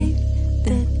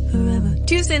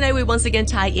Tuesday night, we once again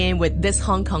tie in with This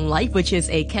Hong Kong Life, which is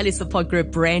a Kelly Support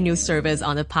Group brand new service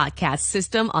on the podcast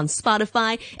system on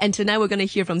Spotify. And tonight we're going to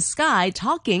hear from Sky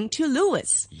talking to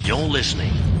Lewis. You're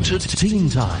listening to Teen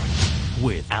Time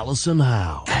with Alison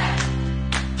Howe.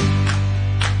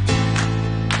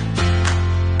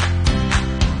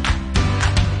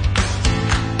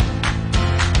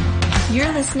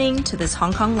 You're listening to This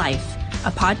Hong Kong Life,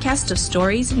 a podcast of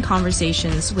stories and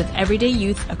conversations with everyday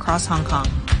youth across Hong Kong.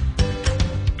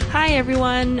 Hi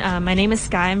everyone, my name is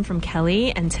Sky, I'm from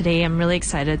Kelly, and today I'm really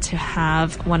excited to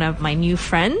have one of my new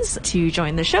friends to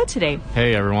join the show today.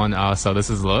 Hey everyone, so this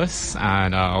is Lewis,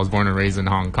 and I was born and raised in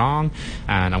Hong Kong,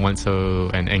 and I went to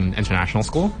an international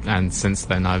school, and since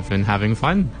then I've been having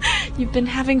fun. You've been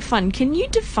having fun. Can you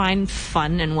define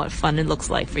fun and what fun it looks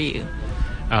like for you?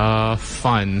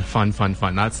 Fun.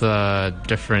 That's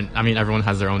different. I mean, everyone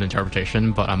has their own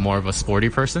interpretation, but I'm more of a sporty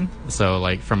person. So,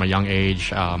 like, from a young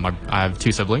age, I have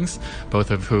two siblings, both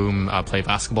of whom play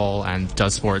basketball and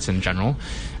does sports in general.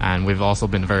 And we've also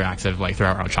been very active, like,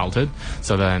 throughout our childhood.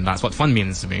 So then that's what fun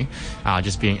means to me.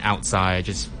 Just being outside,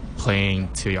 just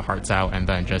playing to your hearts out, and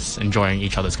then just enjoying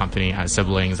each other's company as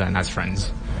siblings and as friends.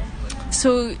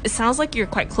 So, it sounds like you're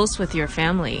quite close with your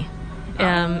family.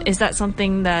 Is that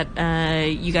something that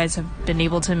you guys have been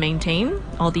able to maintain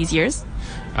all these years?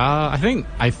 I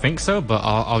think so, but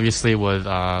obviously with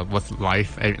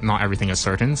life, not everything is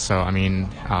certain. So I mean,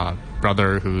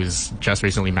 brother who's just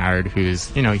recently married, who's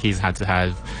he's had to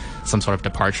have some sort of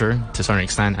departure to a certain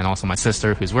extent, and also my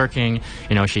sister who's working,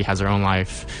 she has her own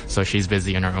life, so she's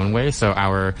busy in her own way. So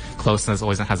our closeness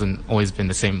hasn't always been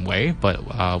the same way,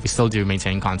 but we still do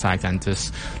maintain contact and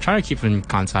just try to keep in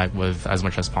contact with as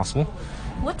much as possible.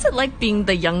 What's it like being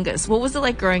the youngest? What was it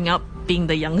like growing up being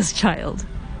the youngest child?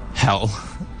 Hell.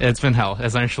 It's been hell.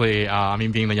 Essentially,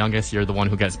 being the youngest, you're the one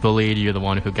who gets bullied, you're the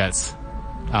one who gets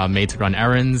made to run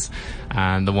errands,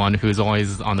 and the one who's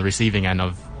always on the receiving end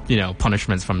of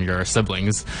punishments from your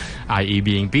siblings, i.e.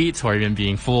 being beat or even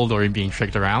being fooled or even being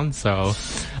tricked around. So,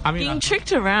 being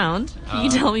tricked around? Can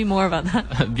you tell me more about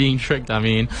that? Being tricked,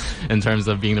 in terms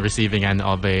of being the receiving end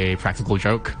of a practical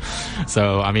joke.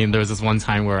 So, there was this one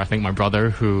time where I think my brother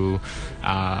who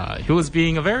was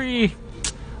being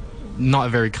not a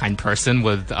very kind person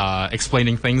with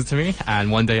explaining things to me, and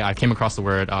one day I came across the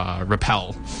word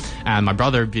repel, and my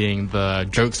brother, being the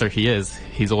jokester he is,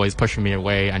 he's always pushing me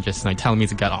away and just telling me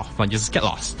to get off, just get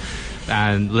lost.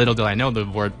 And little did I know the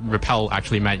word repel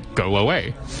actually meant go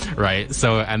away, right?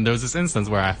 So, and there was this instance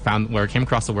where I came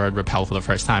across the word repel for the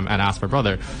first time and asked my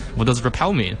brother, what does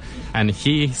repel mean? And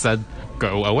he said,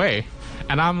 go away.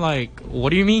 And I'm like,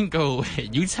 what do you mean go away?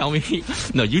 You tell me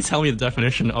the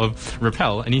definition of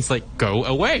repel. And he's like, go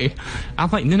away. I'm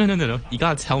like, no. You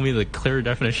gotta tell me the clear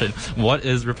definition. What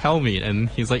does repel mean? And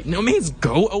he's like, no, it means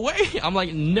go away. I'm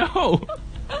like, no.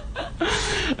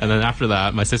 And then after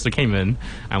that, my sister came in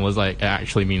and was like, it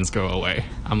actually means go away.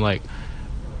 I'm like,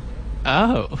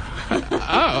 oh,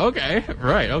 okay.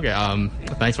 Right, okay.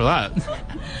 Thanks for that.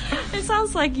 It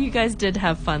sounds like you guys did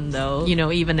have fun, though,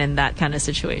 even in that kind of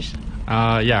situation.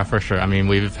 Yeah, for sure.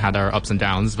 We've had our ups and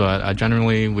downs, but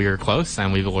generally we're close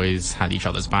and we've always had each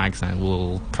other's backs, and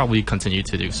we'll probably continue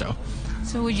to do so.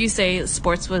 So would you say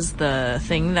sports was the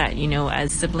thing that,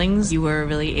 as siblings, you were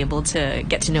really able to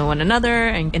get to know one another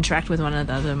and interact with one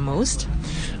another most?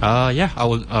 Yeah, I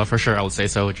would, for sure, I would say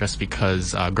so, just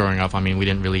because growing up, we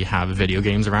didn't really have video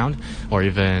games around, or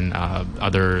even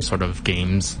other sort of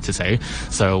games to say.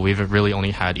 So we've really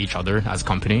only had each other as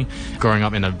company. Growing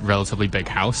up in a relatively big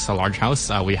house, a large house,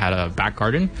 we had a back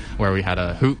garden where we had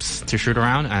hoops to shoot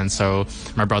around, and so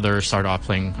my brother started off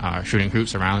playing shooting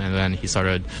hoops around, and then he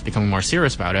started becoming more serious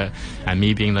about it, and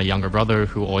me being the younger brother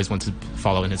who always wanted to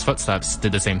follow in his footsteps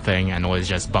did the same thing and always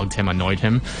just bugged him, annoyed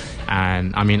him.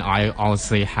 And I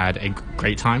honestly had a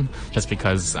great time just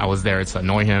because I was there to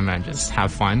annoy him and just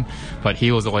have fun, but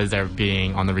he was always there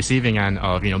being on the receiving end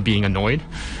of being annoyed.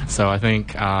 So I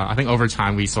think over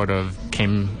time we sort of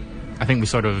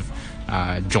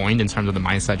joined in terms of the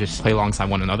mindset, just play alongside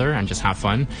one another and just have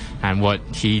fun. And what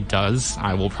he does,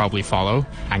 I will probably follow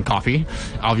and copy.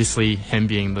 Obviously, him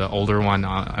being the older one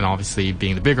and obviously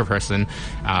being the bigger person,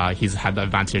 he's had the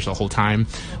advantage the whole time.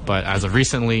 But as of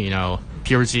recently,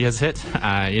 puberty has hit.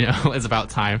 It's about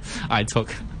time I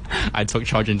took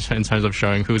charge in terms of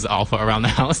showing who's alpha around the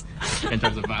house in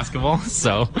terms of basketball.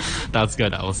 So that's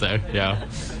good, I will say. Yeah.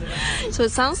 So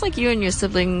it sounds like you and your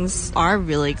siblings are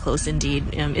really close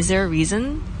indeed. Is there a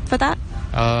reason for that?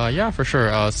 Yeah, for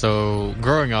sure. So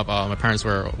growing up, my parents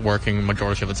were working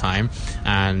majority of the time,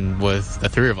 and with the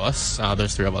three of us,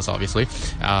 there's three of us obviously,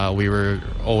 we were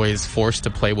always forced to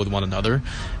play with one another,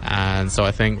 and so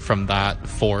I think from that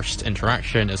forced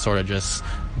interaction, it sort of just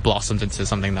blossomed into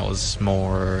something that was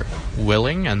more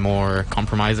willing and more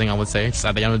compromising, I would say. Just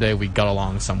at the end of the day, we got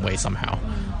along some way, somehow.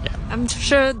 Yeah. I'm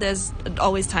sure there's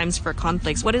always times for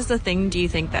conflicts. What is the thing, do you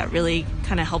think, that really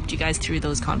kind of helped you guys through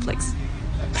those conflicts?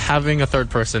 Having a third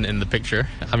person in the picture.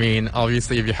 I mean,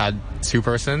 obviously, if you had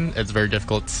two-person, it's very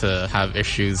difficult to have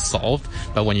issues solved.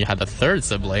 But when you had a third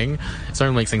sibling, it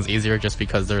certainly makes things easier just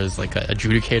because there is like an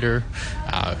adjudicator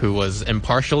who was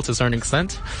impartial to a certain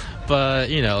extent. But,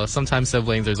 you know, sometimes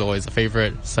siblings, there's always a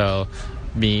favorite. So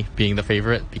me being the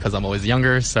favorite because I'm always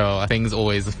younger, so things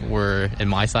always were in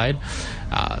my side.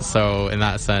 So in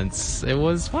that sense, it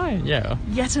was fine, yeah.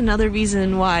 Yet another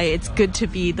reason why it's good to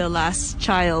be the last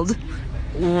child.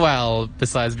 Well,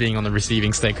 besides being on the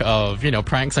receiving stick of, you know,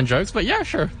 pranks and jokes, but yeah,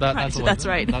 sure. That's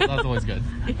right. That's always good.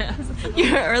 Yes.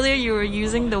 Earlier you were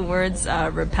using the words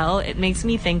repel. It makes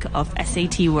me think of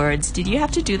SAT words. Did you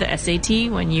have to do the SAT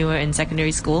when you were in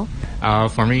secondary school?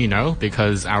 For me, no,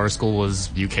 because our school was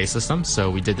UK system,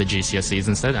 so we did the GCSEs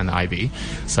instead and the IB.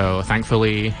 So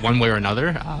thankfully, one way or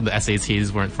another, the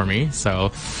SATs weren't for me. So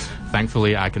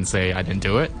thankfully, I can say I didn't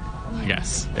do it. I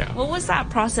guess, yeah. What was that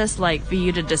process like for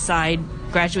you to decide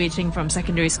graduating from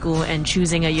secondary school and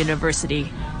choosing a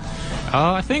university?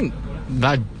 I think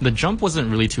that the jump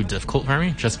wasn't really too difficult for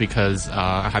me, just because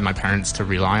I had my parents to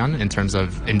rely on in terms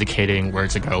of indicating where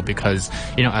to go, because,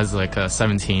 you know, as a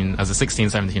 16,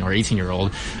 17 or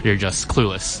 18-year-old, you're just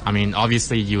clueless. I mean,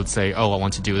 obviously you would say, oh, I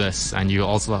want to do this, and you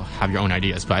also have your own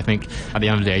ideas, but I think at the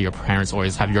end of the day, your parents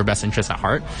always have your best interests at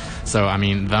heart. So, I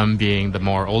mean, them being the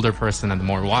more older person and the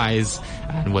more wise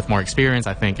and with more experience,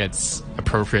 I think it's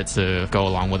appropriate to go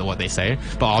along with what they say.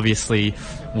 But obviously,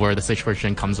 where the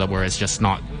situation comes up where it's just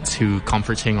not too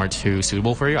comforting or too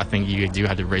suitable for you, I think you do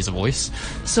have to raise a voice.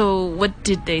 So what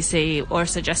did they say or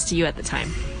suggest to you at the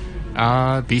time?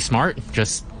 Be smart.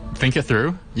 Just think it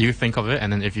through. You think of it,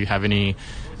 and then if you have any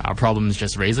problems,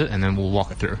 just raise it, and then we'll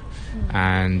walk it through.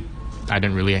 And I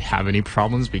didn't really have any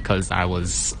problems because I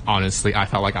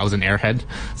felt like I was an airhead.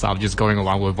 So I was just going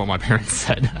along with what my parents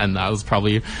said, and that was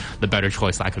probably the better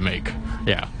choice I could make.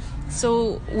 Yeah.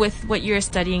 So with what you're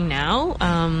studying now,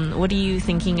 what are you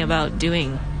thinking about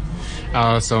doing?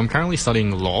 So I'm currently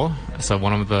studying law. So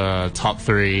one of the top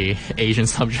 3 Asian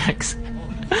subjects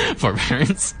for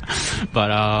parents.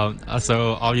 But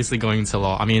so obviously going into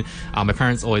law, I mean, my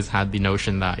parents always had the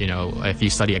notion that, you know, if you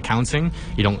study accounting,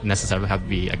 you don't necessarily have to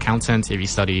be accountant. If you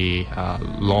study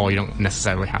law, you don't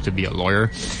necessarily have to be a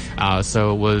lawyer.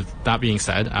 So with that being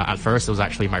said, at first it was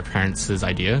actually my parents'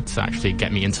 idea to actually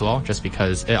get me into law, just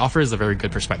because it offers a very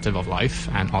good perspective of life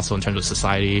and also in terms of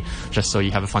society, just so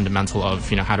you have a fundamental of,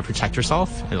 you know, how to protect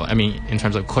yourself. I mean, in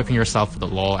terms of equipping yourself with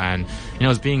the law and, you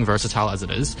know, it's being versatile as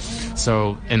it is.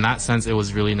 So in that sense, it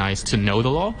was really nice to know the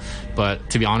law. But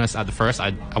to be honest, at the first,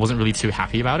 I wasn't really too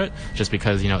happy about it, just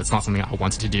because, you know, it's not something I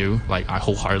wanted to do, like,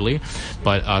 wholeheartedly.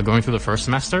 But going through the first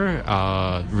semester,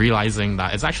 realizing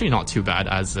that it's actually not too bad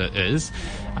as it is.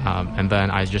 And then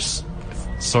I just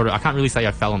I can't really say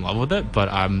I fell in love with it, but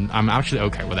I'm actually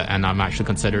okay with it. And I'm actually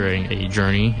considering a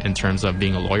journey in terms of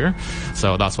being a lawyer.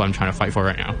 So that's what I'm trying to fight for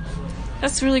right now.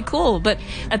 That's really cool. But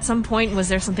at some point, was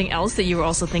there something else that you were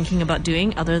also thinking about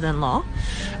doing other than law?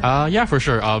 Yeah, for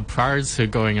sure. Prior to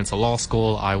going into law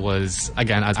school, I was,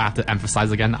 again, I have to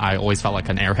emphasize again, I always felt like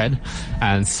an airhead.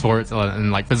 And sports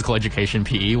and like physical education,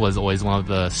 PE, was always one of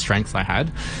the strengths I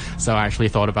had. So I actually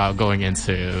thought about going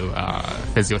into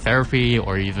physiotherapy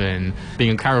or even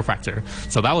being a chiropractor.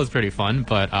 So that was pretty fun,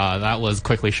 but that was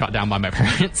quickly shot down by my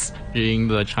parents, being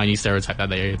the Chinese stereotype that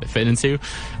they fit into.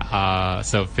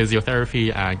 So physiotherapy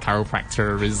and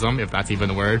chiropractorism, if that's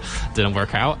even a word, didn't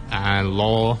work out, and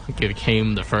law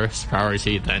became the first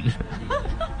priority then.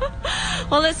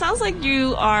 Well, it sounds like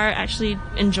you are actually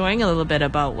enjoying a little bit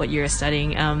about what you're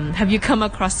studying. Have you come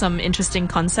across some interesting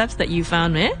concepts that you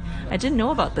found, I didn't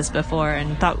know about this before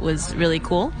and thought was really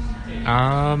cool?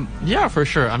 Yeah, for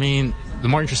sure. I mean, the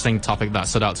more interesting topic that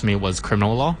stood out to me was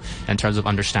criminal law, in terms of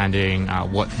understanding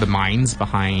what the minds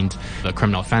behind the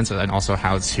criminal offense, and also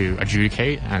how to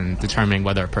adjudicate and determining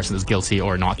whether a person is guilty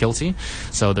or not guilty.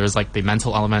 So there's like the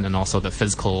mental element and also the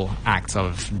physical act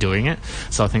of doing it.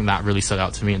 So I think that really stood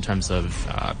out to me in terms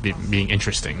of being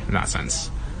interesting in that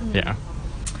sense. Yeah.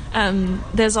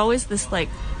 There's always this like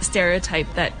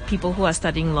stereotype that people who are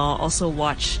studying law also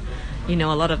watch, you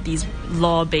know, a lot of these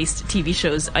law-based TV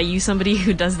shows. Are you somebody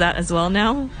who does that as well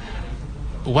now?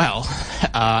 Well,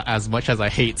 as much as I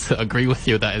hate to agree with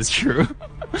you, that is true.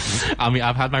 I mean,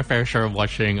 I've had my fair share of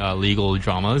watching legal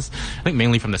dramas, I think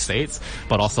mainly from the States,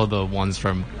 but also the ones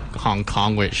from Hong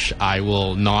Kong, which I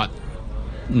will not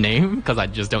name because I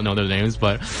just don't know their names.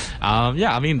 But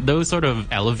yeah, I mean, those sort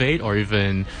of elevate or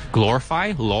even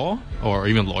glorify law or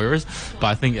even lawyers. But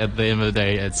I think at the end of the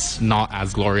day, it's not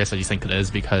as glorious as you think it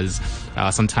is, because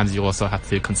sometimes you also have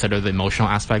to consider the emotional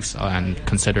aspects and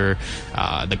consider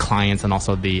the clients and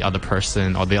also the other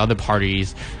person or the other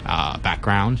party's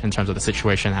background in terms of the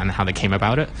situation and how they came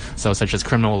about it. So such as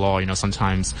criminal law,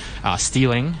 sometimes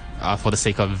stealing for the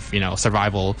sake of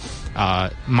survival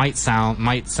might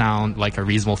sound like a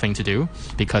reasonable thing to do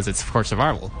because it's for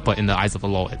survival, but in the eyes of the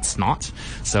law it's not.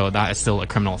 So that is still a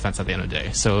criminal offense at the end of the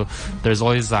day. So there's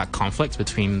always that conflict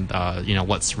between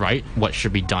what's right, what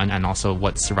should be done, and also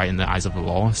what's right in the eyes of the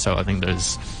law. So I think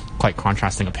there's quite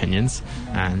contrasting opinions,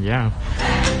 and yeah.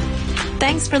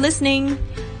 Thanks for listening.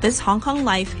 This Hong Kong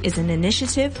Life is an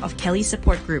initiative of Kelly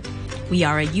Support Group. We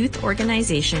are a youth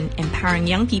organization empowering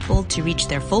young people to reach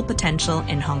their full potential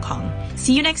in Hong Kong.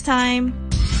 See you next time.